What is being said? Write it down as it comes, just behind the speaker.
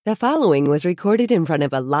The following was recorded in front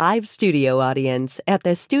of a live studio audience at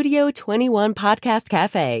the Studio 21 Podcast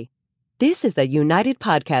Cafe. This is the United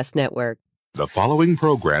Podcast Network. The following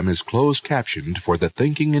program is closed captioned for the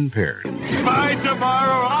thinking impaired. By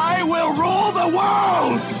tomorrow, I will rule the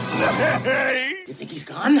world! You think he's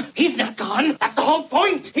gone? He's not gone. That's the whole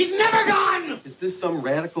point. He's never gone. Is this some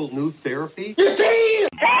radical new therapy? You see?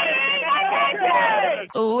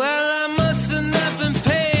 Well, I must have not been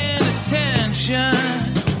paying attention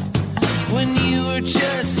when you were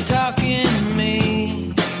just talking to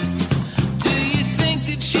me. Do you think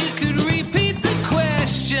that you could repeat the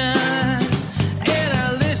question? And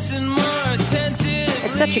I listen more attentively.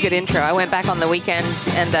 It's such a good intro. I went back on the weekend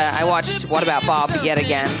and I watched What About Bob yet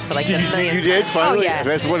again for like the millionth You did? time. Finally? Oh, yeah.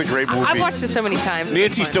 That's what a great movie. I've watched it so many times.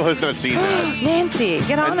 Nancy still has not seen that. Nancy,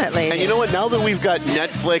 get on it, lady. And you know what? Now that we've got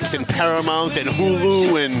Netflix and Paramount and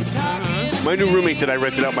Hulu and my new roommate that I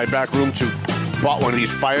rented out my back room to bought one of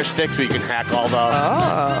these Fire Sticks so you can hack all the...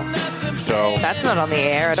 Oh. So... That's not on the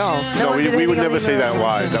air at all. No, we would never say that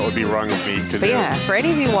live. That would be wrong of me to But do. yeah, for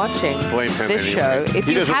any of you watching Blame him this anyway. show, if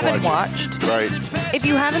He you doesn't haven't watch watched, it. Right. if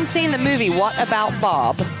you haven't seen the movie What About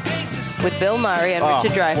Bob with Bill Murray and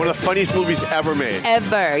Richard Dreyfuss, one of the funniest movies ever made.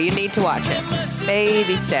 ever, you need to watch it.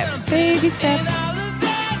 Baby steps. Baby steps.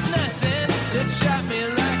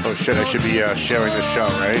 Oh shit, I should be sharing the show,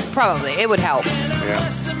 right? Probably. It would help. Yeah.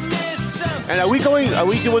 And are we doing a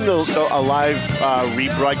live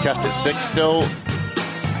rebroadcast at 6 still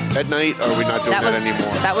at night, or are we not doing that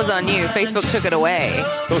anymore? That was on you. Facebook took it away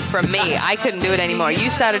from me. I couldn't do it anymore. You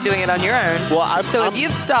started doing it on your own. Well, if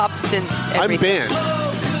you've stopped since everything. I'm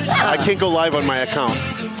banned. I can't go live on my account.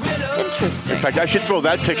 Interesting. In fact, I should throw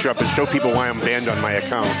that picture up and show people why I'm banned on my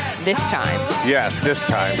account. This time. Yes, this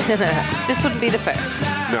time. This wouldn't be the first.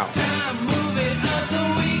 No.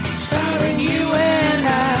 Starring you and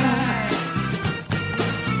I.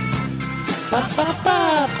 All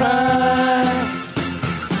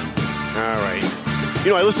right.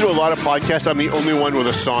 You know, I listen to a lot of podcasts. I'm the only one with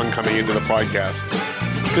a song coming into the podcast.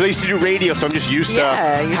 Because I used to do radio, so I'm just used to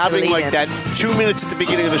having like that 2 minutes at the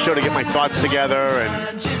beginning of the show to get my thoughts together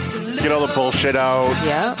and get all the bullshit out.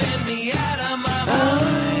 Yeah.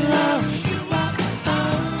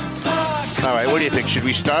 All right, what do you think? Should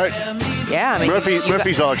we start? Yeah. I mean,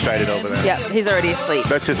 Murphy's all excited over there. Yeah, he's already asleep.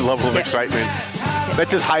 That's his level of excitement.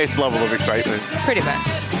 That's his highest level of excitement. Pretty much.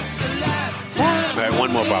 All right, one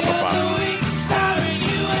more pop.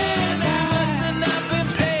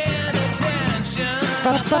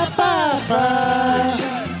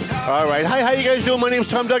 All right. Hi, how you guys doing? My name's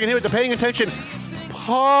Tom Duggan here with the Paying Attention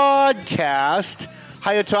Podcast.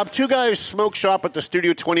 Hi atop. Two guys smoke shop at the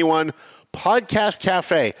Studio 21 Podcast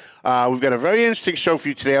Cafe. We've got a very interesting show for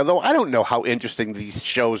you today, although I don't know how interesting these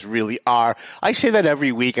shows really are. I say that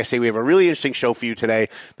every week. I say we have a really interesting show for you today.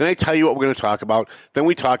 Then I tell you what we're going to talk about. Then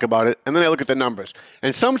we talk about it. And then I look at the numbers.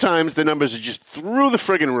 And sometimes the numbers are just through the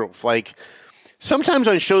friggin' roof. Like, sometimes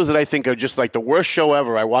on shows that I think are just like the worst show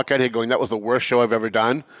ever, I walk out here going, that was the worst show I've ever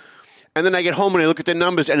done. And then I get home and I look at the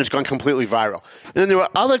numbers and it's gone completely viral. And then there are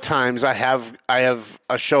other times I have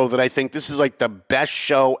a show that I think this is like the best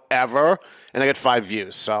show ever, and I get 5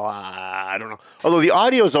 views. So I don't know. Although the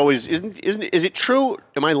audio is always is it true?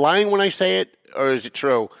 Am I lying when I say it, or is it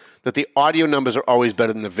true that the audio numbers are always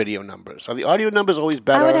better than the video numbers? Are the audio numbers always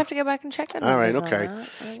better? I would have to go back and check that. All right, okay.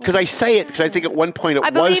 Because I say it because I think at one point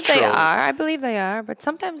it was true. I believe they are, but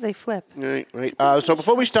sometimes they flip. Right. So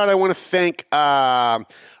before we start, I want to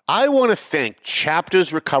thank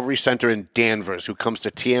Chapters Recovery Center in Danvers, who comes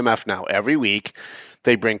to TMF now every week.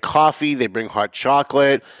 They bring coffee, they bring hot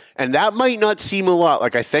chocolate, and that might not seem a lot.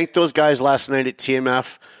 Like, I thanked those guys last night at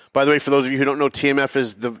TMF. By the way, for those of you who don't know, TMF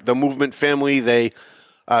is the movement family. They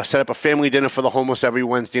set up a family dinner for the homeless every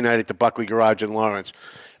Wednesday night at the Buckley Garage in Lawrence.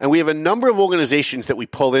 And we have a number of organizations that we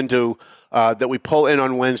pull in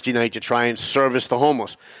on Wednesday night to try and service the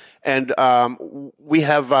homeless. And we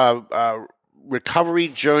have Recovery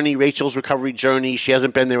Journey, Rachel's Recovery Journey. She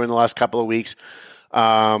hasn't been there in the last couple of weeks.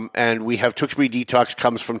 And we have Tewksbury Detox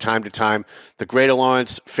comes from time to time. The Greater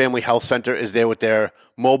Lawrence Family Health Center is there with their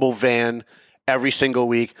mobile van every single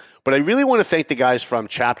week. But I really want to thank the guys from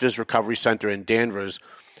Chapters Recovery Center in Danvers.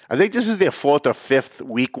 I think this is their 4th or 5th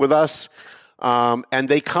week with us. And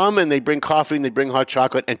they come and they bring coffee and they bring hot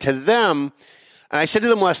chocolate. And to them, and I said to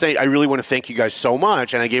them last night, I really want to thank you guys so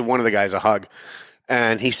much. And I gave one of the guys a hug.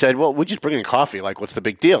 And he said, well, we're just bringing coffee. Like, what's the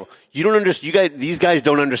big deal? You don't understand. These guys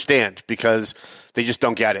don't understand because they just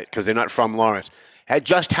don't get it because they're not from Lawrence.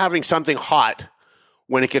 Just having something hot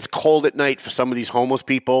when it gets cold at night for some of these homeless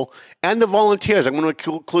people and the volunteers. I'm going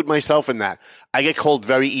to include myself in that. I get cold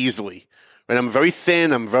very easily. And I'm very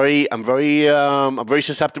thin. I'm very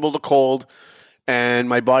susceptible to cold, and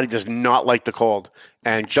my body does not like the cold.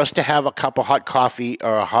 And just to have a cup of hot coffee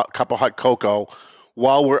or a cup of hot cocoa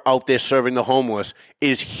while we're out there serving the homeless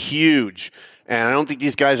is huge. And I don't think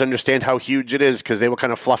these guys understand how huge it is, because they were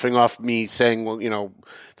kind of fluffing off me saying, well,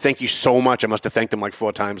 thank you so much. I must have thanked them like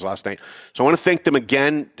 4 times last night. So I want to thank them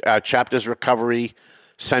again, Chapters Recovery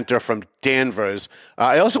Center from Danvers.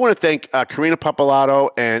 I also want to thank Karina Papalato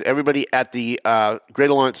and everybody at the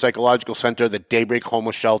Greater Lawrence Psychological Center, the Daybreak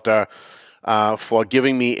Homeless Shelter, for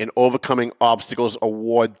giving me an Overcoming Obstacles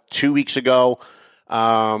Award 2 weeks ago.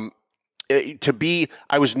 I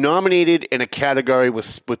was nominated in a category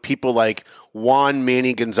with people like Juan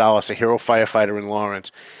Manny Gonzalez, a hero firefighter in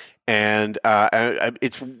Lawrence. And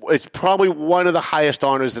it's probably one of the highest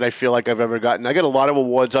honors that I feel like I've ever gotten. I get a lot of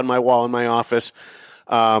awards on my wall in my office,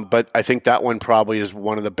 but I think that one probably is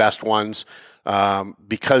one of the best ones,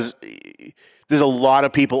 because there's a lot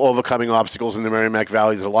of people overcoming obstacles in the Merrimack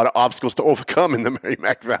Valley. There's a lot of obstacles to overcome in the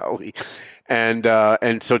Merrimack Valley. And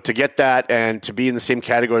so to get that and to be in the same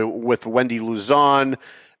category with Wendy Luzon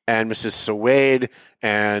and Mrs. Sawade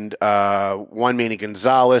and Juan Manny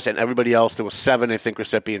Gonzalez and everybody else, there were 7, I think,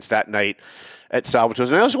 recipients that night at Salvatore's.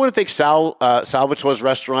 And I also want to thank Salvatore's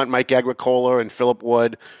Restaurant, Mike Agricola and Philip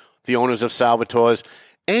Wood, the owners of Salvatore's.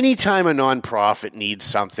 Anytime a nonprofit needs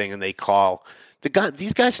something and they call,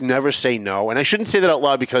 these guys never say no. And I shouldn't say that out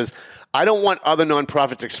loud, because I don't want other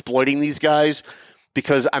nonprofits exploiting these guys,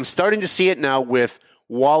 because I'm starting to see it now with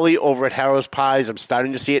Wally over at Harrow's Pies. I'm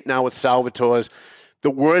starting to see it now with Salvatore's. The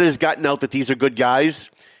word has gotten out that these are good guys,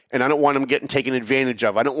 and I don't want them getting taken advantage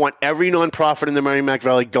of. I don't want every nonprofit in the Merrimack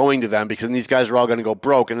Valley going to them, because then these guys are all going to go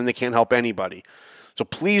broke, and then they can't help anybody. So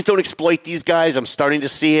please don't exploit these guys. I'm starting to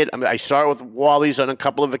see it. I saw it with Wally's on a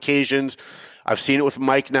couple of occasions. I've seen it with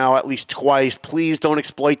Mike now at least twice. Please don't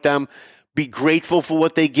exploit them. Be grateful for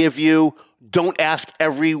what they give you. Don't ask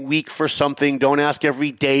every week for something. Don't ask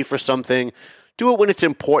every day for something. Do it when it's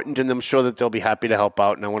important, and I'm sure that they'll be happy to help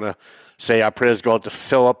out. And I want to say our prayers go out to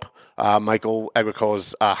Philip, Michael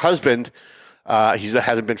Agricola's husband. He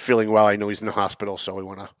hasn't been feeling well. I know he's in the hospital, so we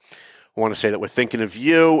want to say that we're thinking of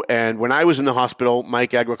you. And when I was in the hospital,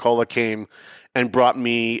 Mike Agricola came and brought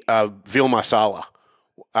me veal masala.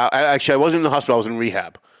 Actually, I wasn't in the hospital. I was in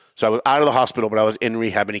rehab. So I was out of the hospital, but I was in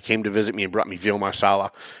rehab, and he came to visit me and brought me veal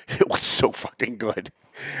masala. It was so fucking good.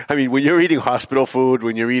 I mean, when you're eating hospital food,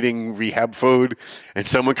 when you're eating rehab food, and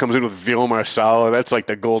someone comes in with veal masala, that's like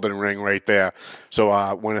the golden ring right there. So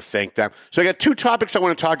I want to thank them. So I got 2 topics I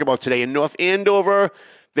want to talk about today. In North Andover,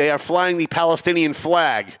 they are flying the Palestinian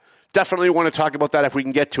flag. Definitely want to talk about that if we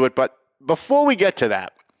can get to it. But before we get to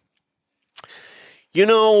that,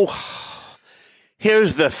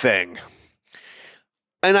 here's the thing.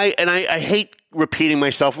 And I hate repeating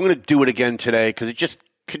myself. I'm going to do it again today because it just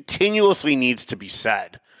continuously needs to be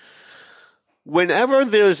said. Whenever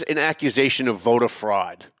there's an accusation of voter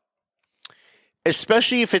fraud,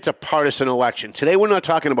 especially if it's a partisan election. Today we're not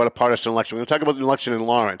talking about a partisan election. We're going to talk about the election in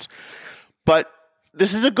Lawrence. But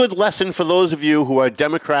this is a good lesson for those of you who are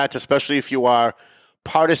Democrats, especially if you are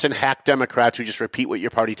partisan hack Democrats who just repeat what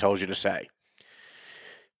your party tells you to say.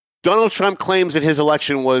 Donald Trump claims that his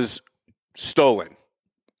election was stolen.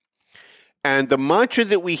 And the mantra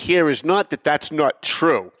that we hear is not that that's not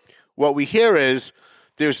true. What we hear is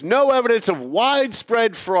there's no evidence of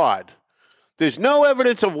widespread fraud. There's no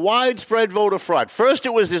evidence of widespread voter fraud. First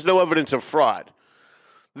it was there's no evidence of fraud.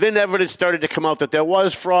 Then evidence started to come out that there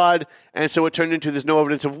was fraud, and so it turned into there's no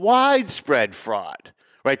evidence of widespread fraud.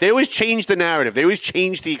 Right? They always change the narrative. They always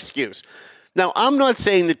change the excuse. Now, I'm not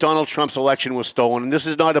saying that Donald Trump's election was stolen, and this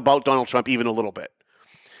is not about Donald Trump even a little bit.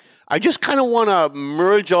 I just kind of want to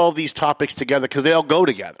merge all these topics together because they all go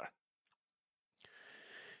together.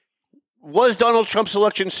 Was Donald Trump's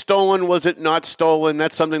election stolen? Was it not stolen?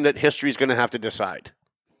 That's something that history is going to have to decide.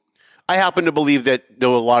 I happen to believe that there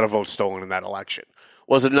were a lot of votes stolen in that election.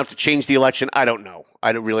 Was it enough to change the election? I don't know.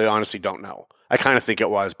 I really honestly don't know. I kind of think it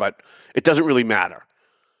was, but it doesn't really matter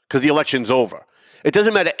because the election's over. It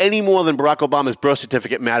doesn't matter any more than Barack Obama's birth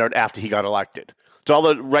certificate mattered after he got elected. So all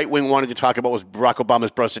the right wing wanted to talk about was Barack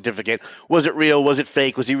Obama's birth certificate. Was it real? Was it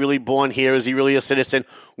fake? Was he really born here? Is he really a citizen?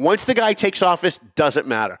 Once the guy takes office, doesn't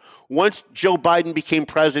matter. Once Joe Biden became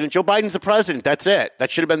president, Joe Biden's the president. That's it.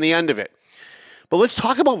 That should have been the end of it. But let's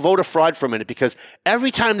talk about voter fraud for a minute, because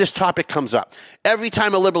every time this topic comes up, every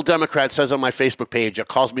time a liberal Democrat says on my Facebook page or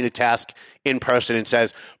calls me to task in person and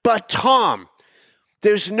says, but Tom,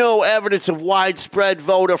 there's no evidence of widespread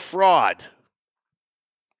voter fraud.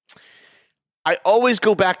 I always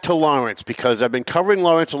go back to Lawrence because I've been covering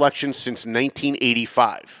Lawrence elections since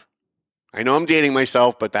 1985. I know I'm dating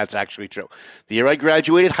myself, but that's actually true. The year I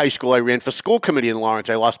graduated high school, I ran for school committee in Lawrence.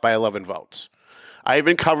 I lost by 11 votes. I have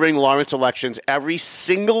been covering Lawrence elections every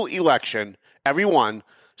single election, every one,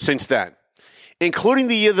 since then, including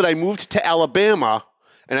the year that I moved to Alabama,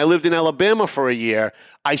 and I lived in Alabama for a year.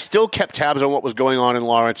 I still kept tabs on what was going on in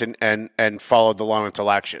Lawrence and followed the Lawrence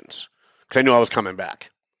elections because I knew I was coming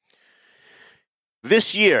back.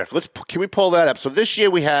 This year, can we pull that up? So this year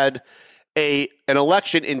we had an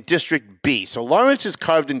election in District B. So Lawrence is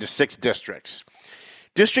carved into 6 districts.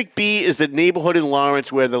 District B is the neighborhood in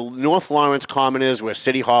Lawrence where the North Lawrence Common is, where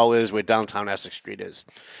City Hall is, where downtown Essex Street is.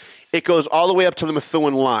 It goes all the way up to the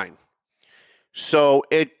Methuen line. So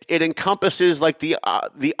it encompasses like the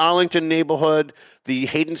Arlington neighborhood, the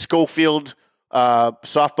Hayden Schofield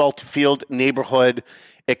softball field neighborhood.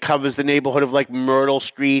 It covers the neighborhood of like Myrtle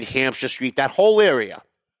Street, Hampshire Street, that whole area.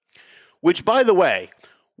 Which, by the way,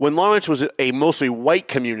 when Lawrence was a mostly white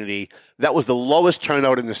community, that was the lowest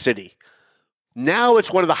turnout in the city. Now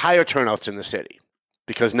it's one of the higher turnouts in the city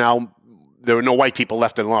because now there are no white people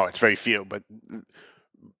left in Lawrence, very few. But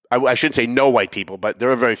I shouldn't say no white people, but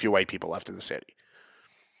there are very few white people left in the city.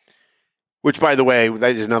 Which, by the way,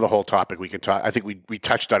 that is another whole topic we can talk. I think we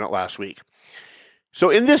touched on it last week. So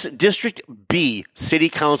in this District B City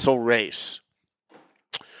Council race,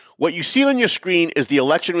 what you see on your screen is the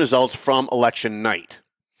election results from election night.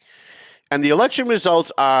 And the election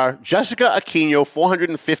results are Jessica Aquino,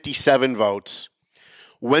 457 votes.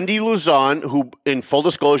 Wendy Luzon, who, in full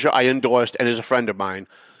disclosure, I endorsed and is a friend of mine,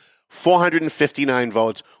 459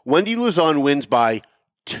 votes. Wendy Luzon wins by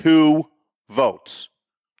 2 votes.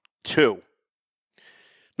 2.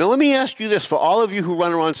 Now, let me ask you this for all of you who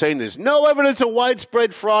run around saying there's no evidence of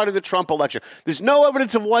widespread fraud in the Trump election. There's no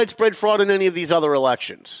evidence of widespread fraud in any of these other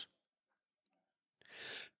elections.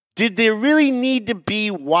 Did there really need to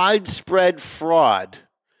be widespread fraud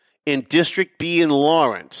in District B in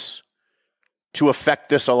Lawrence to affect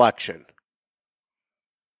this election?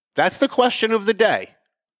 That's the question of the day.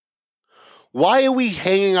 Why are we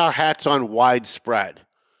hanging our hats on widespread?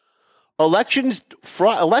 Election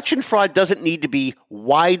fraud doesn't need to be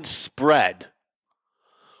widespread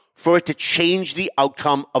for it to change the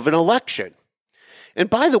outcome of an election. And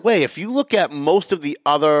by the way, if you look at most of the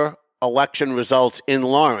other election results in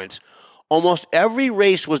Lawrence, almost every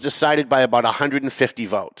race was decided by about 150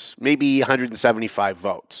 votes, maybe 175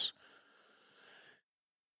 votes.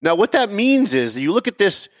 Now, what that means is you look at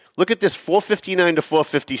this 459 to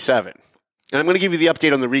 457. And I'm going to give you the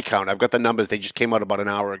update on the recount. I've got the numbers. They just came out about an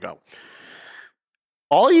hour ago.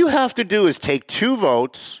 All you have to do is take 2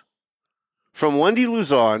 votes from Wendy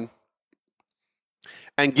Luzon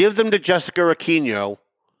and give them to Jessica Aquino,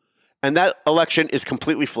 and that election is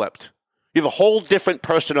completely flipped. You have a whole different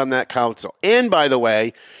person on that council. And by the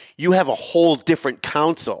way, you have a whole different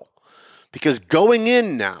council. Because going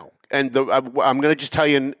in now, and I'm going to just tell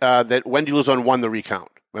you that Wendy Luzon won the recount.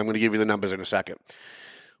 I'm going to give you the numbers in a second.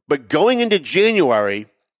 But going into January,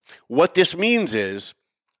 what this means is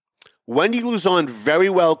Wendy Luzon very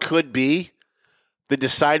well could be the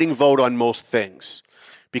deciding vote on most things.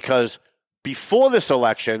 Because before this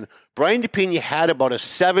election, Brian DePina had about a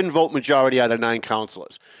 7-vote majority out of 9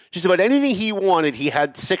 councilors. Just about anything he wanted, he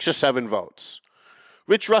had 6 or 7 votes.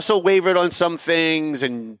 Rich Russell wavered on some things,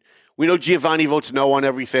 and we know Giovanni votes no on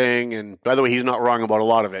everything. And by the way, he's not wrong about a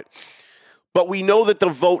lot of it. But we know that the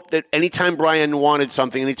vote, that anytime Brian wanted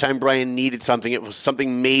something, anytime Brian needed something, it was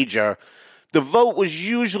something major. The vote was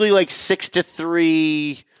usually like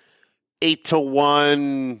 6-3,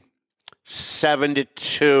 8-1,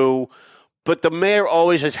 7-2. But the mayor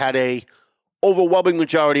always has had a overwhelming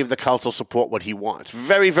majority of the council support what he wants.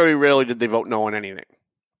 Very, very rarely did they vote no on anything.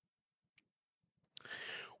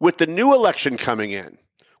 With the new election coming in,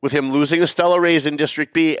 with him losing Estella Reyes in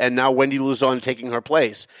District B and now Wendy Luzon taking her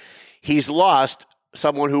place, he's lost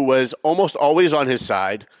someone who was almost always on his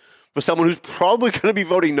side for someone who's probably going to be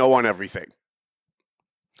voting no on everything.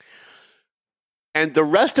 And the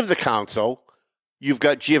rest of the council, you've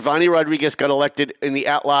got Giovanni Rodriguez got elected in the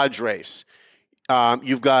at-large race.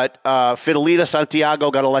 You've got Fidelita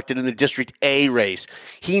Santiago got elected in the District A race.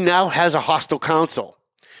 He now has a hostile council.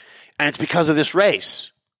 And it's because of this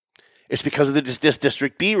race. It's because of this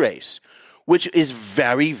District B race, which is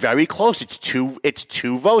very, very close. It's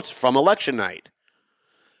two votes from election night.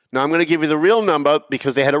 Now, I'm going to give you the real number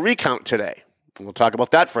because they had a recount today. We'll talk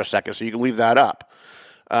about that for a second, so you can leave that up.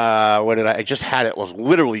 I just had it. It was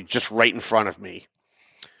literally just right in front of me.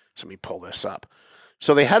 So let me pull this up.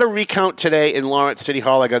 So they had a recount today in Lawrence City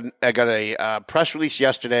Hall. I got a press release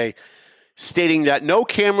yesterday stating that no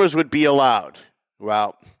cameras would be allowed.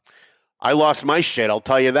 Well, I lost my shit, I'll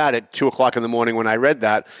tell you that, at 2 o'clock in the morning when I read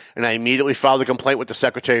that, and I immediately filed a complaint with the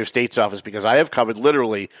Secretary of State's office because I have covered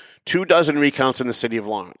literally 24 recounts in the city of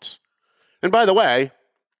Lawrence. And by the way,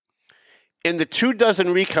 in the 24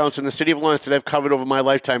 recounts in the city of Lawrence that I've covered over my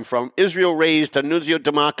lifetime, from Israel Reyes to Nunzio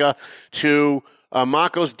Damaca to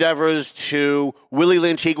Marcos Devers to Willie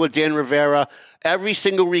Lantigua, Dan Rivera, every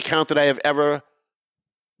single recount that I have ever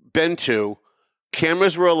been to,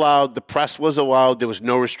 cameras were allowed, the press was allowed, there was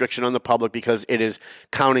no restriction on the public because it is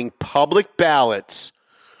counting public ballots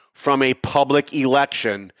from a public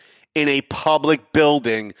election in a public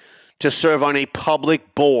building to serve on a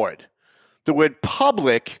public board. The word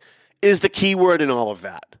public is the key word in all of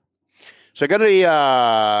that. So I got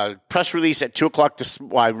a press release at 2 o'clock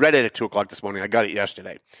I read it at 2 o'clock this morning. I got it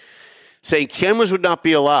yesterday. Saying cameras would not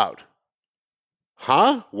be allowed.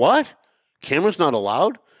 Huh? What? Cameras not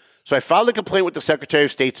allowed? So I filed a complaint with the Secretary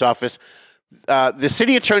of State's office. The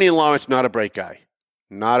city attorney in Lawrence, not a bright guy.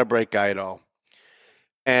 Not a bright guy at all.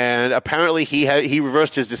 And apparently he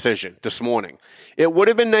reversed his decision this morning. It would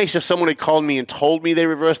have been nice if someone had called me and told me they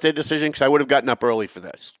reversed their decision because I would have gotten up early for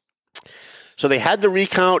this. So they had the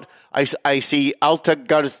recount. I see Alta,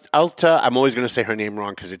 I'm always going to say her name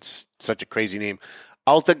wrong because it's such a crazy name.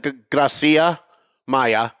 Alta Gracia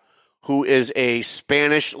Maya, who is a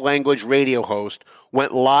Spanish language radio host,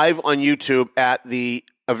 went live on YouTube at the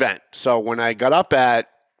event. So when I got up at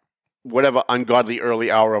whatever ungodly early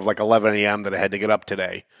hour of like 11 a.m. that I had to get up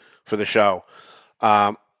today for the show,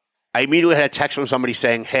 I immediately had a text from somebody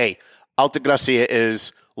saying, hey, Alta Gracia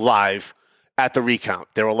is live at the recount.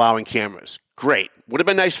 They're allowing cameras. Great. Would have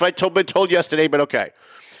been nice if I'd been told yesterday, but okay.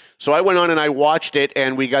 So I went on and I watched it,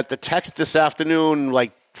 and we got the text this afternoon,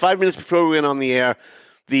 like 5 minutes before we went on the air,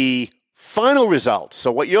 the final results.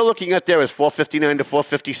 So what you're looking at there is 459 to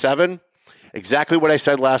 457. Exactly what I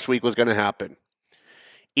said last week was going to happen.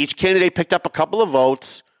 Each candidate picked up a couple of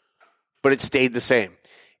votes, but it stayed the same.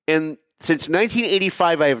 And since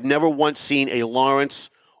 1985, I have never once seen a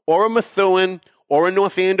Lawrence or a Methuen or a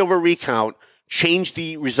North Andover recount change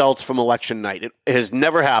the results from election night. It has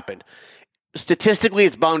never happened. Statistically,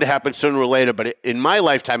 it's bound to happen sooner or later, but in my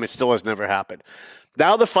lifetime, it still has never happened.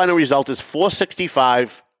 Now the final result is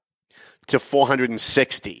 465 to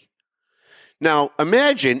 460. Now,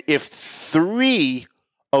 imagine if 3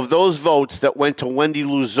 of those votes that went to Wendy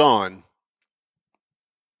Luzon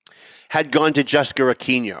had gone to Jessica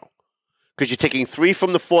Aquino. Because you're taking 3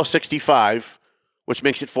 from the 465, which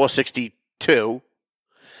makes it 462,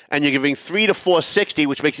 and you're giving 3 to 460,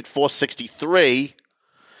 which makes it 463,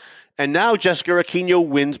 and now Jessica Aquino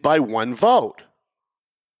wins by 1 vote.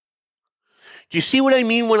 Do you see what I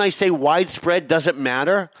mean when I say widespread doesn't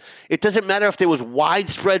matter? It doesn't matter if there was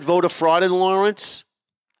widespread voter fraud in Lawrence,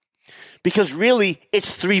 because really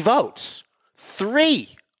it's 3 votes. 3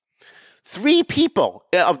 people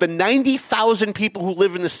of the 90,000 people who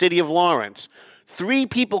live in the city of Lawrence, 3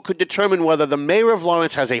 people could determine whether the mayor of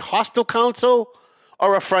Lawrence has a hostile council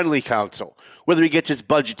or a friendly council, whether he gets his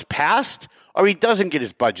budgets passed or he doesn't get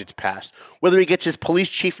his budgets passed, whether he gets his police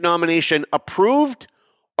chief nomination approved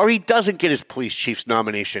or he doesn't get his police chief's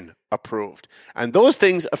nomination approved. And those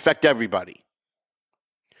things affect everybody.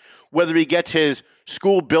 Whether he gets his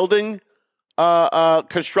school building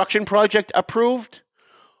construction project approved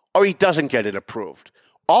or he doesn't get it approved.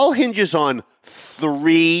 All hinges on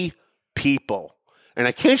 3 people. And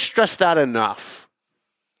I can't stress that enough.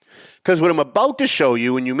 Because what I'm about to show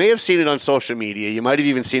you, and you may have seen it on social media, you might have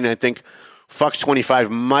even seen it, I think Fox 25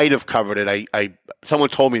 might have covered it. Someone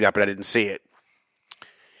told me that, but I didn't see it.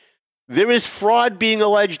 There is fraud being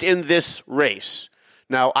alleged in this race.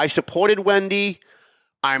 Now, I supported Wendy.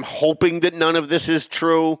 I'm hoping that none of this is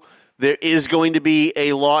true. There is going to be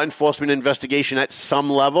a law enforcement investigation at some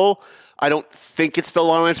level. I don't think it's the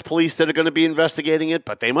Lawrence police that are going to be investigating it,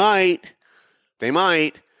 but they might. They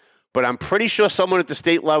might. But I'm pretty sure someone at the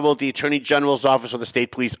state level, at the Attorney General's office or the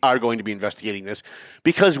state police, are going to be investigating this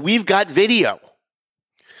because we've got video.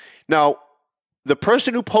 Now, the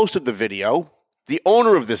person who posted the video, the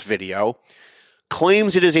owner of this video,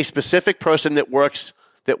 claims it is a specific person that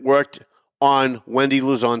worked on Wendy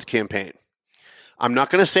Luzon's campaign. I'm not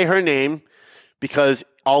going to say her name because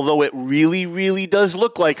although it really, really does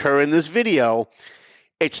look like her in this video,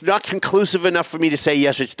 it's not conclusive enough for me to say,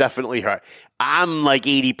 yes, it's definitely her. I'm like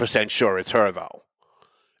 80% sure it's her, though.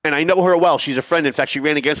 And I know her well. She's a friend. In fact, she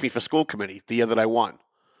ran against me for school committee the year that I won.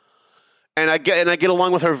 And I get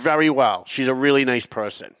along with her very well. She's a really nice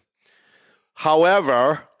person.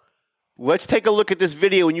 However, let's take a look at this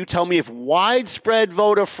video and you tell me if widespread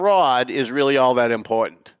voter fraud is really all that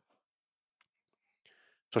important.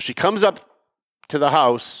 So she comes up to the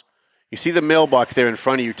house. You see the mailbox there in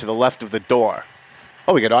front of you to the left of the door.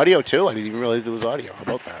 Oh, we got audio too? I didn't even realize there was audio. How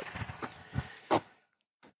about that?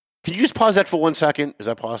 Can you just pause that for 1 second? Is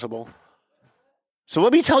that possible? So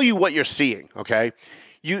let me tell you what you're seeing, okay?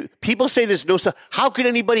 People say there's no stuff. How could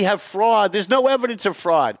anybody have fraud? There's no evidence of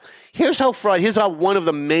fraud. Here's how one of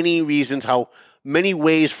the many reasons how many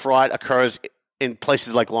ways fraud occurs in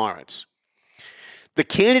places like Lawrence. The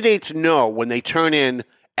candidates know when they turn in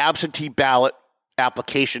absentee ballot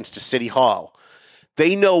applications to City Hall,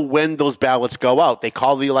 they know when those ballots go out. They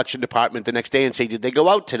call the election department the next day and say, did they go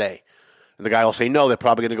out today? And the guy will say, no, they're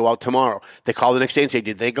probably going to go out tomorrow. They call the next day and say,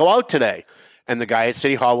 did they go out today? And the guy at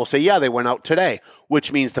City Hall will say, yeah, they went out today,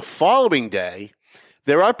 which means the following day,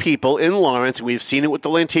 there are people in Lawrence, and we've seen it with the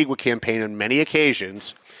Lantigua campaign on many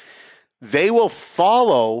occasions, they will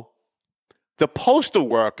follow the postal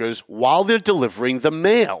workers while they're delivering the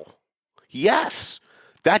mail. Yes,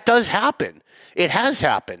 that does happen. It has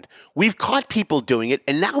happened. We've caught people doing it,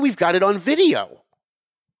 and now we've got it on video.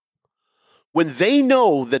 When they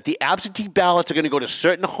know that the absentee ballots are going to go to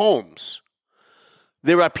certain homes,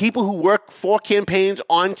 there are people who work for campaigns,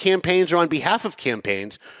 on campaigns, or on behalf of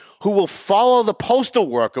campaigns who will follow the postal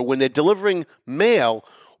worker when they're delivering mail,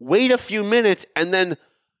 wait a few minutes, and then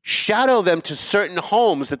shadow them to certain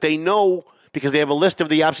homes that they know because they have a list of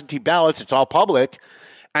the absentee ballots. It's all public.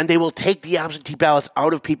 And they will take the absentee ballots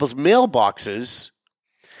out of people's mailboxes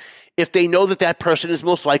if they know that that person is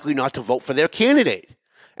most likely not to vote for their candidate.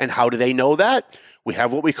 And how do they know that? We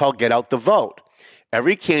have what we call get out the vote.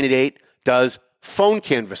 Every candidate does phone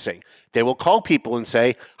canvassing. They will call people and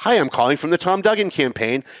say, hi, I'm calling from the Tom Duggan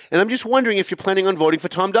campaign, and I'm just wondering if you're planning on voting for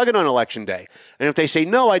Tom Duggan on Election Day. And if they say,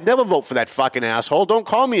 no, I'd never vote for that fucking asshole, don't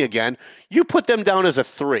call me again, you put them down as a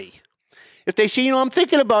 3. If they say, I'm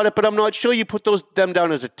thinking about it, but I'm not sure, you put them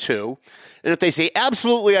down as a 2. And if they say,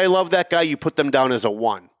 absolutely, I love that guy, you put them down as a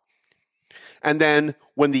 1. And then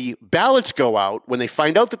when the ballots go out, when they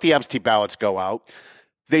find out that the absentee ballots go out,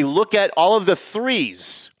 they look at all of the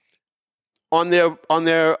 3s on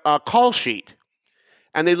their call sheet,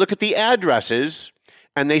 and they look at the addresses,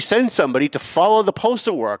 and they send somebody to follow the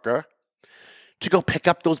postal worker to go pick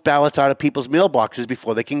up those ballots out of people's mailboxes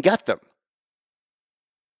before they can get them.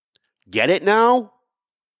 Get it now?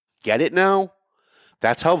 Get it now?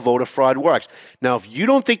 That's how voter fraud works. Now, if you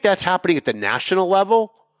don't think that's happening at the national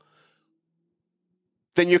level,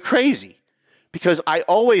 then you're crazy. Because I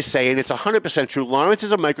always say, and it's 100% true, Lawrence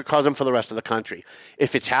is a microcosm for the rest of the country.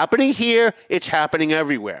 If it's happening here, it's happening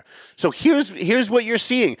everywhere. So here's what you're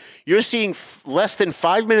seeing. You're seeing less than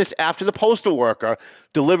 5 minutes after the postal worker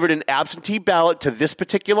delivered an absentee ballot to this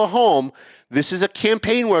particular home. This is a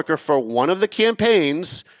campaign worker for one of the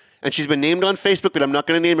campaigns, and she's been named on Facebook, but I'm not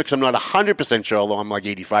going to name her because I'm not 100% sure, although I'm like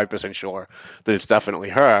 85% sure that it's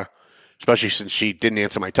definitely her, especially since she didn't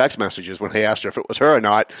answer my text messages when I asked her if it was her or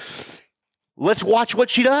not. Let's watch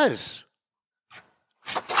what she does.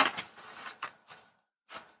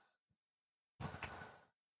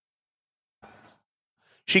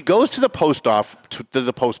 She goes to the post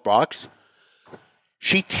box.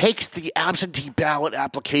 She takes the absentee ballot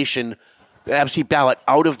application, the absentee ballot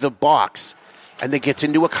out of the box, and then gets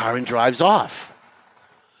into a car and drives off.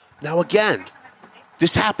 Now again,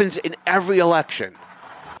 this happens in every election.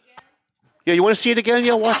 Yeah, you want to see it again?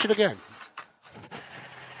 Yeah, watch it again.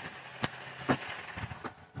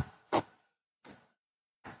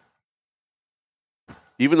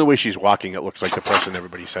 Even the way she's walking, it looks like the person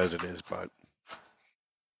everybody says it is, but.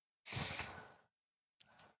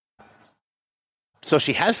 So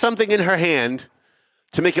she has something in her hand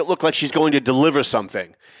to make it look like she's going to deliver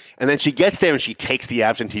something. And then she gets there and she takes the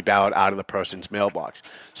absentee ballot out of the person's mailbox.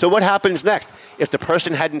 So what happens next? If the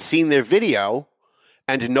person hadn't seen their video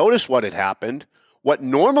and noticed what had happened, what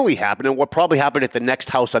normally happened and what probably happened at the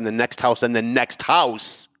next house and the next house and the next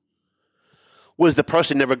house was the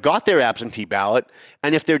person never got their absentee ballot,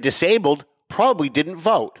 and if they're disabled, probably didn't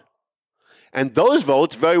vote. And those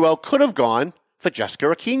votes very well could have gone for Jessica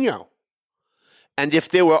Aquino. And if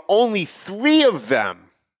there were only 3 of them,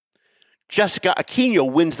 Jessica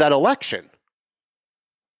Aquino wins that election,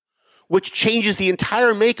 which changes the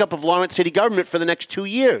entire makeup of Lawrence City government for the next 2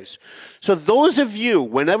 years. So those of you,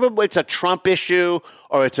 whenever it's a Trump issue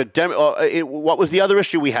or it's what was the other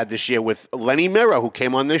issue we had this year with Lenny Mira, who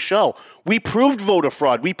came on this show? We proved voter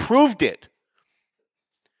fraud. We proved it.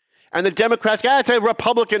 And the Democrats, it's a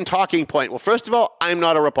Republican talking point. Well, first of all, I'm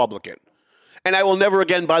not a Republican. And I will never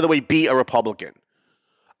again, by the way, be a Republican.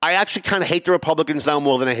 I actually kind of hate the Republicans now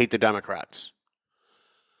more than I hate the Democrats.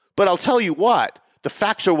 But I'll tell you what. The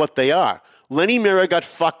facts are what they are. Lenny Mira got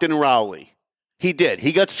fucked in Rowley. He did.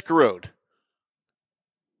 He got screwed.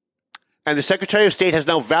 And the Secretary of State has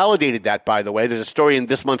now validated that, by the way. There's a story in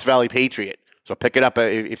this month's Valley Patriot. So pick it up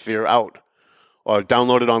if you're out. Or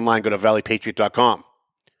download it online. Go to valleypatriot.com.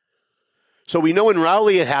 So we know in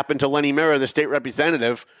Rowley it happened to Lenny Mira, the state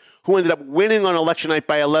representative, who ended up winning on election night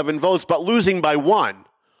by 11 votes, but losing by 1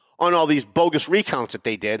 on all these bogus recounts that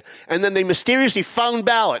they did. And then they mysteriously found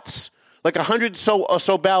ballots, like 100 or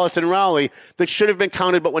so ballots in Rowley that should have been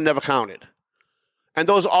counted but were never counted. And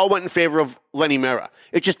those all went in favor of Lenny Mira.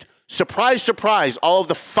 It just, surprise, surprise, all of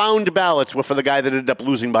the found ballots were for the guy that ended up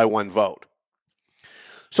losing by 1 vote.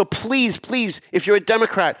 So please, please, if you're a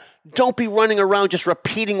Democrat, don't be running around just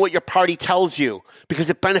repeating what your party tells you because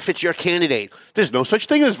it benefits your candidate. There's no such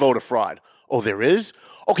thing as voter fraud. Oh, there is?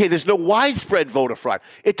 Okay, there's no widespread voter fraud.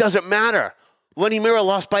 It doesn't matter. Lenny Mira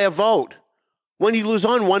lost by a vote. Wendy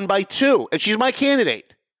Luzon won by 2, and she's my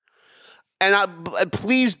candidate. And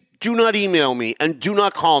please do not email me and do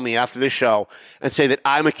not call me after this show and say that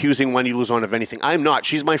I'm accusing Wendy Luzon of anything. I'm not.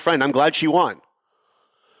 She's my friend. I'm glad she won.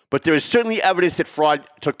 But there is certainly evidence that fraud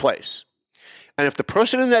took place. And if the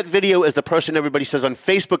person in that video is the person everybody says on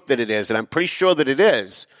Facebook that it is, and I'm pretty sure that it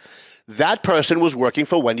is, that person was working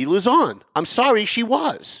for Wendy Luzon. I'm sorry, she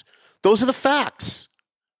was. Those are the facts.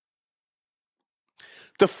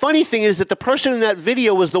 The funny thing is that the person in that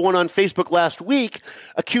video was the one on Facebook last week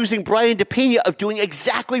accusing Brian DePena of doing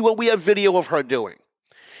exactly what we have video of her doing.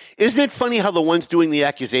 Isn't it funny how the ones doing the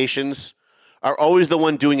accusations are always the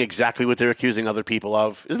one doing exactly what they're accusing other people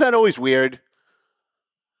of? Isn't that always weird?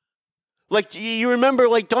 Like, you remember,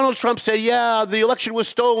 like, Donald Trump said, yeah, the election was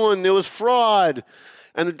stolen, there was fraud.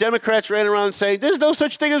 And the Democrats ran around saying, there's no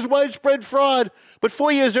such thing as widespread fraud. But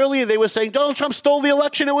 4 years earlier, they were saying, Donald Trump stole the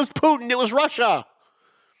election, it was Putin, it was Russia.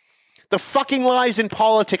 The fucking lies in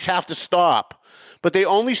politics have to stop. But they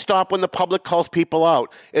only stop when the public calls people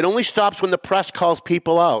out. It only stops when the press calls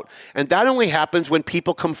people out. And that only happens when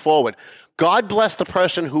people come forward. God bless the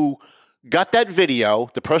person who got that video,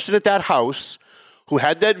 the person at that house who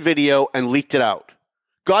had that video and leaked it out.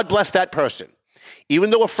 God bless that person. Even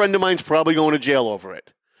though a friend of mine's probably going to jail over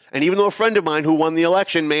it. And even though a friend of mine who won the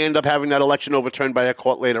election may end up having that election overturned by a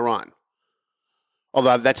court later on.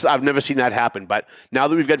 Although I've never seen that happen. But now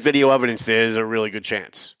that we've got video evidence, there's a really good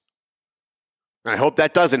chance. And I hope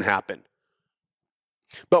that doesn't happen.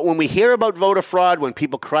 But when we hear about voter fraud, when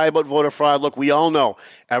people cry about voter fraud, look, we all know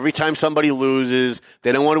every time somebody loses,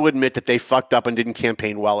 they don't want to admit that they fucked up and didn't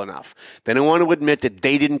campaign well enough. They don't want to admit that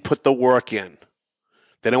they didn't put the work in.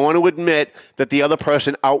 They don't want to admit that the other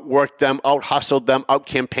person outworked them, out-hustled them,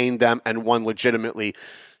 out-campaigned them, and won legitimately.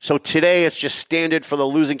 So today it's just standard for the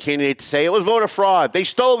losing candidate to say, it was voter fraud. They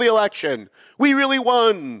stole the election. We really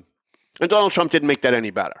won. And Donald Trump didn't make that any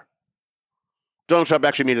better. Donald Trump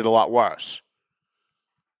actually made it a lot worse.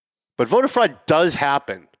 But voter fraud does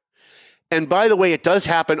happen. And by the way, it does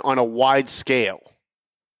happen on a wide scale.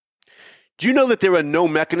 Do you know that there are no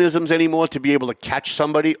mechanisms anymore to be able to catch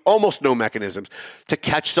somebody, almost no mechanisms, to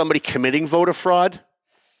catch somebody committing voter fraud?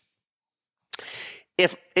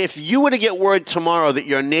 If you were to get word tomorrow that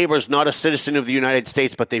your neighbor's not a citizen of the United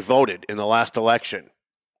States, but they voted in the last election,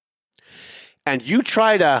 and you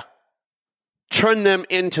try to turn them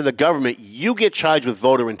into the government, you get charged with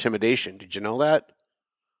voter intimidation. Did you know that?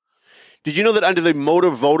 Did you know that under the motor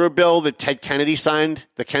voter bill that Ted Kennedy signed,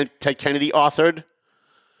 Ted Kennedy authored,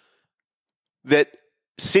 that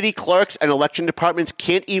city clerks and election departments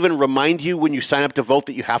can't even remind you when you sign up to vote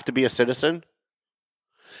that you have to be a citizen?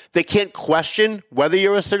 They can't question whether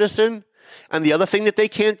you're a citizen. And the other thing that they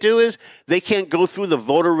can't do is they can't go through the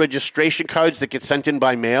voter registration cards that get sent in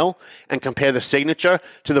by mail and compare the signature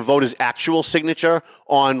to the voter's actual signature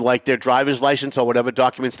on like their driver's license or whatever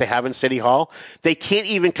documents they have in City Hall. They can't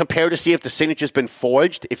even compare to see if the signature's been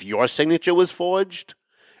forged, if your signature was forged,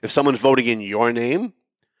 if someone's voting in your name.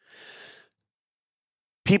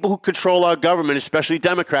 People who control our government, especially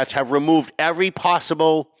Democrats, have removed every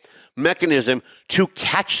possible mechanism to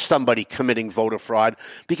catch somebody committing voter fraud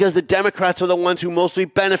because the Democrats are the ones who mostly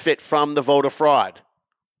benefit from the voter fraud.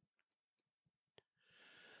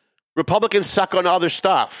 Republicans suck on other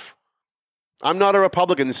stuff. I'm not a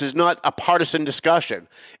Republican. This is not a partisan discussion.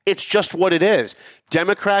 It's just what it is.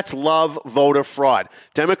 Democrats love voter fraud.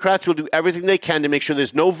 Democrats will do everything they can to make sure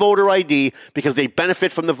there's no voter ID because they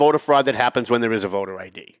benefit from the voter fraud that happens when there is a voter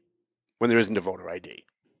ID, when there isn't a voter ID.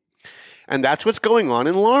 And that's what's going on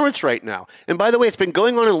in Lawrence right now. And by the way, it's been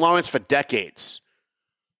going on in Lawrence for decades.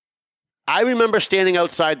 I remember standing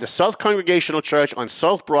outside the South Congregational Church on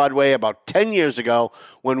South Broadway about 10 years ago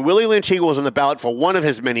when Willie Lantigua was on the ballot for one of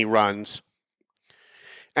his many runs,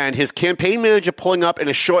 and his campaign manager pulling up in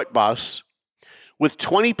a short bus with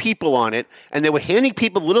 20 people on it, and they were handing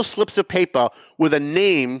people little slips of paper with a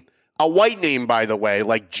name a white name, by the way,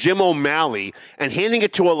 like Jim O'Malley, and handing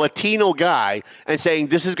it to a Latino guy and saying,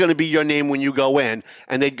 this is going to be your name when you go in.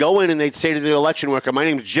 And they'd go in and they'd say to the election worker, my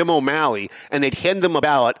name's Jim O'Malley, and they'd hand them a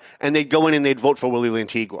ballot, and they'd go in and they'd vote for Willie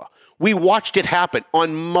Lantigua. We watched it happen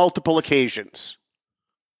on multiple occasions.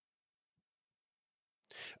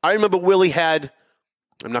 I remember Willie had,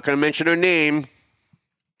 I'm not going to mention her name.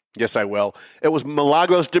 Yes, I will. It was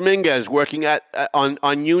Milagros Dominguez working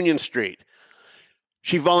on Union Street.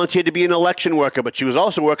 She volunteered to be an election worker, but she was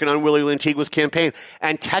also working on Willie Lantigua's campaign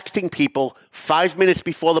and texting people 5 minutes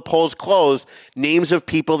before the polls closed names of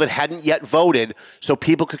people that hadn't yet voted so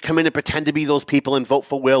people could come in and pretend to be those people and vote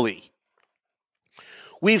for Willie.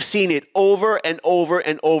 We've seen it over and over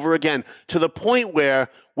and over again, to the point where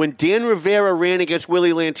when Dan Rivera ran against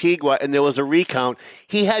Willie Lantigua and there was a recount,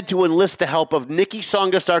 he had to enlist the help of Nikki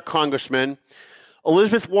Tsongas, our congressman,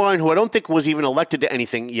 Elizabeth Warren, who I don't think was even elected to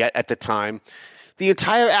anything yet at the time. The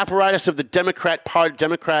entire apparatus of the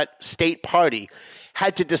Democrat state party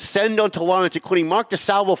had to descend onto Lawrence, including Mark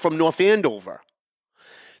DeSalvo from North Andover,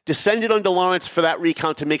 descended onto Lawrence for that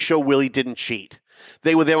recount to make sure Willie didn't cheat.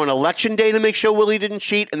 They were there on election day to make sure Willie didn't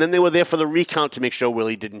cheat, and then they were there for the recount to make sure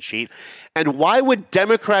Willie didn't cheat. And why would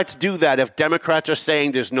Democrats do that if Democrats are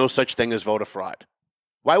saying there's no such thing as voter fraud?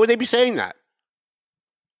 Why would they be saying that?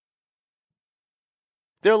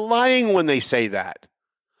 They're lying when they say that.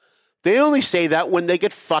 They only say that when they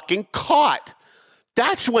get fucking caught.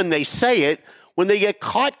 That's when they say it. When they get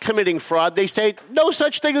caught committing fraud, they say, no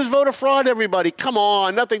such thing as voter fraud, everybody. Come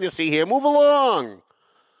on, nothing to see here. Move along.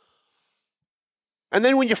 And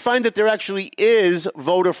then when you find that there actually is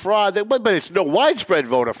voter fraud, but it's no widespread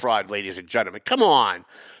voter fraud, ladies and gentlemen. Come on.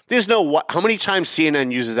 There's no, how many times CNN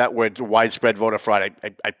uses that word, widespread voter fraud?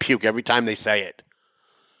 I puke every time they say it.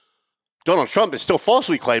 Donald Trump is still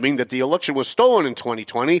falsely claiming that the election was stolen in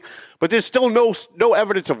 2020, but there's still no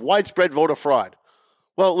evidence of widespread voter fraud.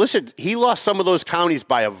 Well, listen, he lost some of those counties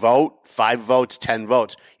by a vote, 5 votes, 10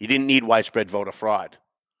 votes. You didn't need widespread voter fraud.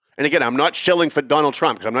 And again, I'm not shilling for Donald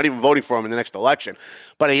Trump because I'm not even voting for him in the next election.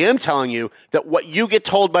 But I am telling you that what you get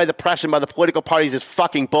told by the press and by the political parties is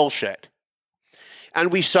fucking bullshit.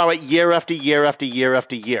 And we saw it year after year after year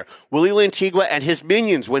after year. Willie Lantigua and his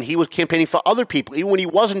minions, when he was campaigning for other people, even when he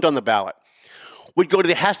wasn't on the ballot, would go to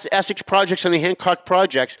the Essex projects and the Hancock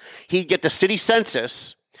projects. He'd get the city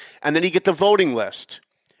census, and then he'd get the voting list.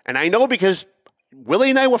 And I know because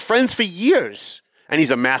Willie and I were friends for years. And he's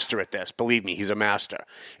a master at this. Believe me, he's a master.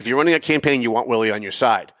 If you're running a campaign, you want Willie on your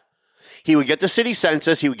side. He would get the city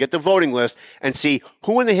census, he would get the voting list, and see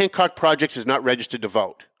who in the Hancock projects is not registered to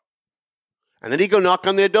vote. And then he'd go knock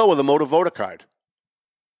on their door with a motor voter card.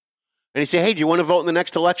 And he'd say, hey, do you want to vote in the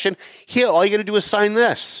next election? Here, all you got to do is sign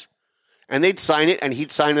this. And they'd sign it, and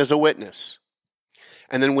he'd sign as a witness.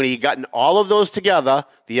 And then when he'd gotten all of those together,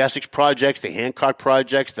 the Essex projects, the Hancock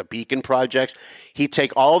projects, the Beacon projects, he'd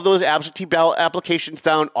take all of those absentee ballot applications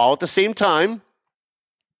down all at the same time,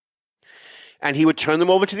 and he would turn them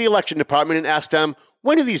over to the election department and ask them,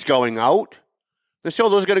 when are these going out? They say, oh,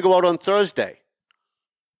 those are going to go out on Thursday.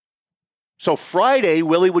 So Friday,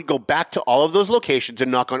 Willie would go back to all of those locations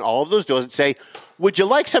and knock on all of those doors and say, would you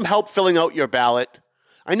like some help filling out your ballot?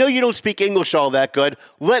 I know you don't speak English all that good.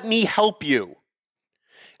 Let me help you.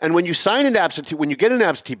 And when you sign an absentee, when you get an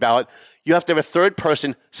absentee ballot, you have to have a third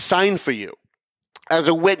person sign for you as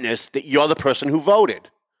a witness that you're the person who voted.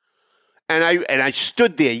 And I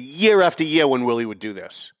stood there year after year when Willie would do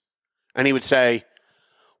this. And he would say,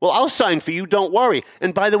 well, I'll sign for you, don't worry.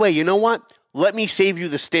 And by the way, you know what? Let me save you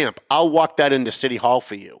the stamp. I'll walk that into City Hall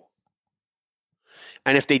for you.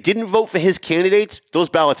 And if they didn't vote for his candidates, those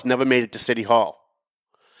ballots never made it to City Hall.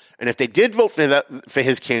 And if they did vote for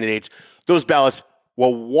his candidates, those ballots were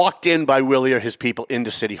walked in by Willie or his people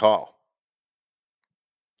into City Hall.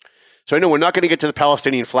 So I know we're not going to get to the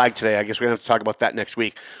Palestinian flag today. I guess we're going to have to talk about that next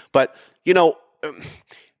week. But, you know,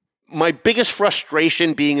 my biggest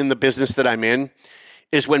frustration being in the business that I'm in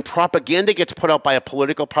is when propaganda gets put out by a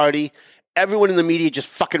political party, everyone in the media just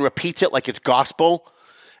fucking repeats it like it's gospel.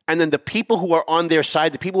 And then the people who are on their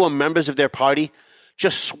side, the people who are members of their party,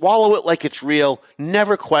 just swallow it like it's real,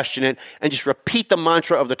 never question it, and just repeat the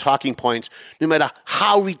mantra of the talking points, no matter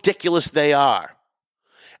how ridiculous they are.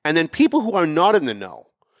 And then people who are not in the know,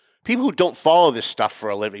 people who don't follow this stuff for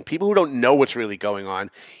a living, people who don't know what's really going on,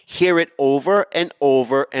 hear it over and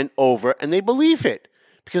over and over, and they believe it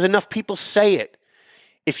because enough people say it.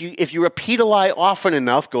 If you repeat a lie often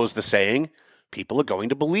enough, goes the saying, people are going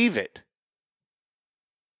to believe it.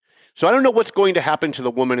 So I don't know what's going to happen to the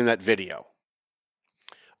woman in that video.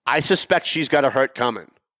 I suspect she's got a hurt coming.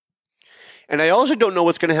 And I also don't know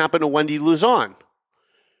what's going to happen to Wendy Luzon.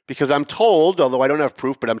 because I'm told, although I don't have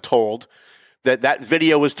proof, but I'm told that that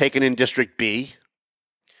video was taken in District B.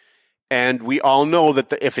 And we all know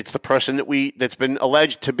that if it's the person that's been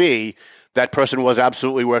alleged to be, that person was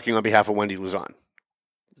absolutely working on behalf of Wendy Luzon.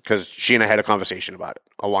 Because she and I had a conversation about it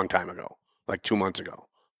a long time ago, like 2 months ago.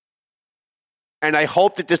 And I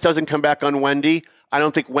hope that this doesn't come back on Wendy. I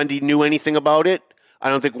don't think Wendy knew anything about it. I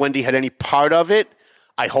don't think Wendy had any part of it.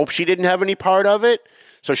 I hope she didn't have any part of it.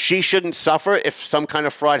 So she shouldn't suffer if some kind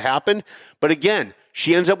of fraud happened. But again,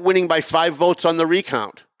 she ends up winning by 5 votes on the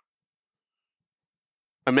recount.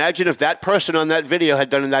 Imagine if that person on that video had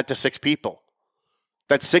done that to 6 people.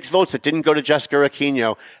 That's 6 votes that didn't go to Jessica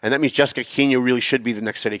Aquino, and that means Jessica Aquino really should be the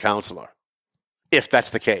next city councilor, if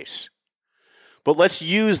that's the case. But let's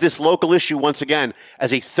use this local issue once again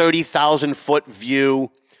as a 30,000-foot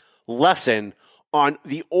view lesson on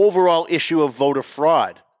the overall issue of voter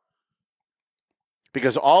fraud.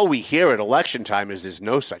 Because all we hear at election time is there's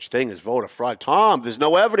no such thing as voter fraud. Tom, there's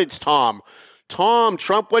no evidence, Tom.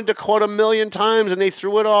 Trump went to court 1 million times and they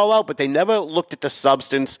threw it all out, but they never looked at the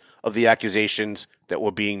substance of the accusations that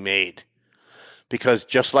were being made. Because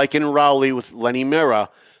just like in Rowley with Lenny Mira,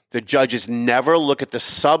 the judges never look at the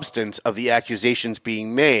substance of the accusations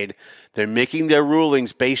being made. They're making their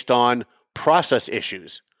rulings based on process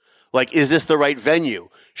issues. Like, is this the right venue?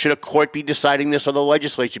 Should a court be deciding this or the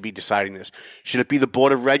legislature be deciding this? Should it be the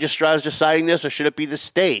Board of Registrars deciding this or should it be the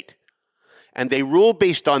state? And they rule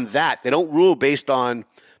based on that. They don't rule based on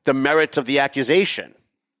the merits of the accusation.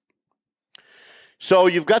 So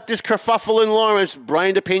you've got this kerfuffle in Lawrence.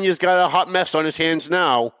 Brian DePena's got a hot mess on his hands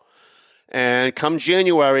now. And come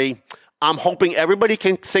January, I'm hoping everybody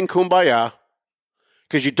can sing Kumbaya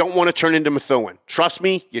because you don't want to turn into Methuen. Trust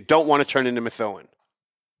me, you don't want to turn into Methuen.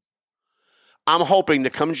 I'm hoping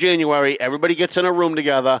that come January, everybody gets in a room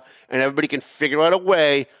together and everybody can figure out a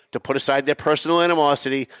way to put aside their personal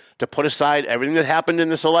animosity, to put aside everything that happened in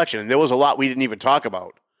this election. And there was a lot we didn't even talk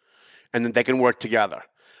about. And then they can work together.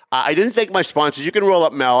 I didn't thank my sponsors. You can roll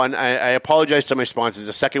up, Mel, and I apologize to my sponsors.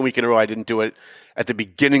 The second week in a row, I didn't do it at the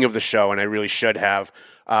beginning of the show, and I really should have.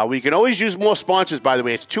 We can always use more sponsors, by the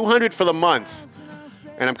way. It's $200 for the month.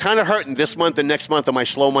 And I'm kind of hurting this month and next month on my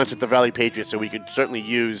slow months at the Valley Patriots, so we could certainly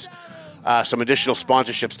use some additional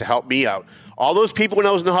sponsorships to help me out. All those people when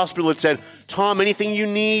I was in the hospital that said, Tom, anything you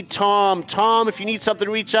need, Tom, if you need something,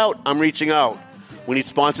 reach out. I'm reaching out. We need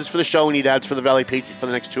sponsors for the show. We need ads for the Valley Patriots for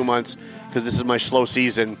the next 2 months because this is my slow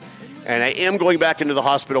season. And I am going back into the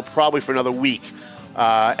hospital probably for another week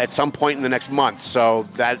at some point in the next month. So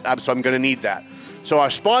I'm going to need that. So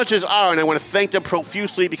our sponsors are, and I want to thank them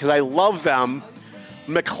profusely because I love them,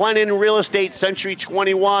 McLennan Real Estate, Century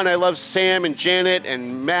 21. I love Sam and Janet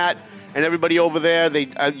and Matt and everybody over there.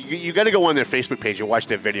 You got to go on their Facebook page and watch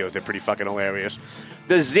their videos. They're pretty fucking hilarious.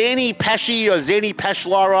 The Zani Pesci or Zani Pesh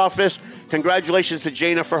Law Office. Congratulations to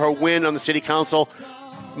Jana for her win on the City Council.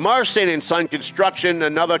 Marsan and Son Construction.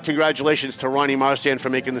 Another congratulations to Ronnie Marsan for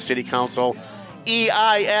making the City Council.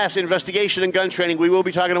 EIS, Investigation and Gun Training. We will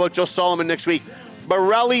be talking about Joe Solomon next week.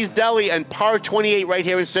 Borelli's Deli and Par 28 right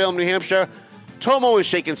here in Salem, New Hampshire. Tomo and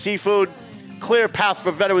Shaken Seafood. Clear Path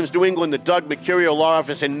for Veterans New England, the Doug Mercurio Law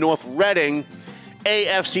Office in North Reading,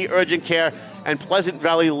 AFC Urgent Care, and Pleasant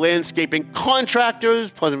Valley Landscaping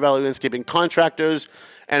Contractors,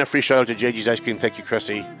 and a free shout out to JG's Ice Cream. Thank you,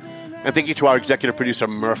 Chrissy. And thank you to our executive producer,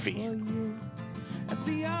 Murphy,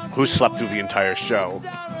 who slept through the entire show.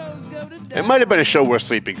 It might have been a show worth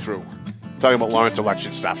sleeping through. Talking about Lawrence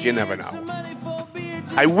election stuff. You never know.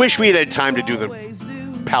 I wish we had time to do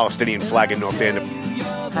the Palestinian flag in North Andover.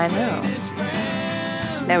 I know.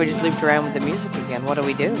 Now we just looped around with the music again. What do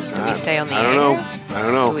we do? Do we stay on the air? I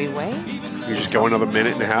don't know. Do we wait? You just go another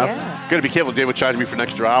minute and a half? Yeah. Gotta be careful. Dave will charge me for an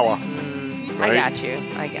extra hour. Right? I got you.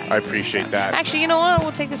 I appreciate that. Actually, you know what?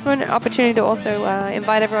 We'll take this opportunity to also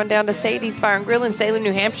invite everyone down to Sadie's Bar and Grill in Salem,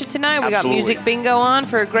 New Hampshire tonight. We got music bingo on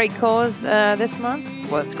for a great cause this month.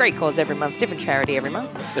 Well, it's a great cause every month. Different charity every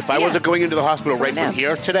month. If I wasn't going into the hospital right from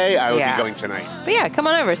here today, I would be going tonight. But yeah, come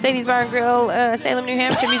on over. Sadie's Bar and Grill, Salem, New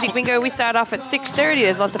Hampshire. Music bingo. We start off at 6:30.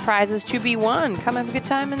 There's lots of prizes to be won. Come have a good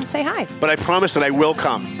time and say hi. But I promise that I will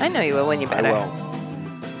come. I know you will when you better. I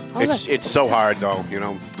will. It's so hard, though, you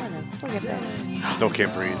know. I know. We'll get there. Still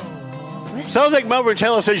can't breathe. Sounds like Melvin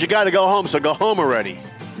Taylor says you got to go home, so go home already.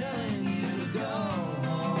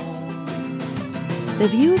 The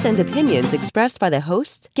views and opinions expressed by the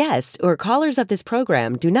hosts, guests, or callers of this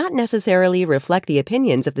program do not necessarily reflect the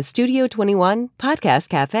opinions of the Studio 21 Podcast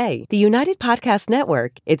Cafe, the United Podcast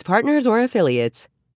Network, its partners, or affiliates.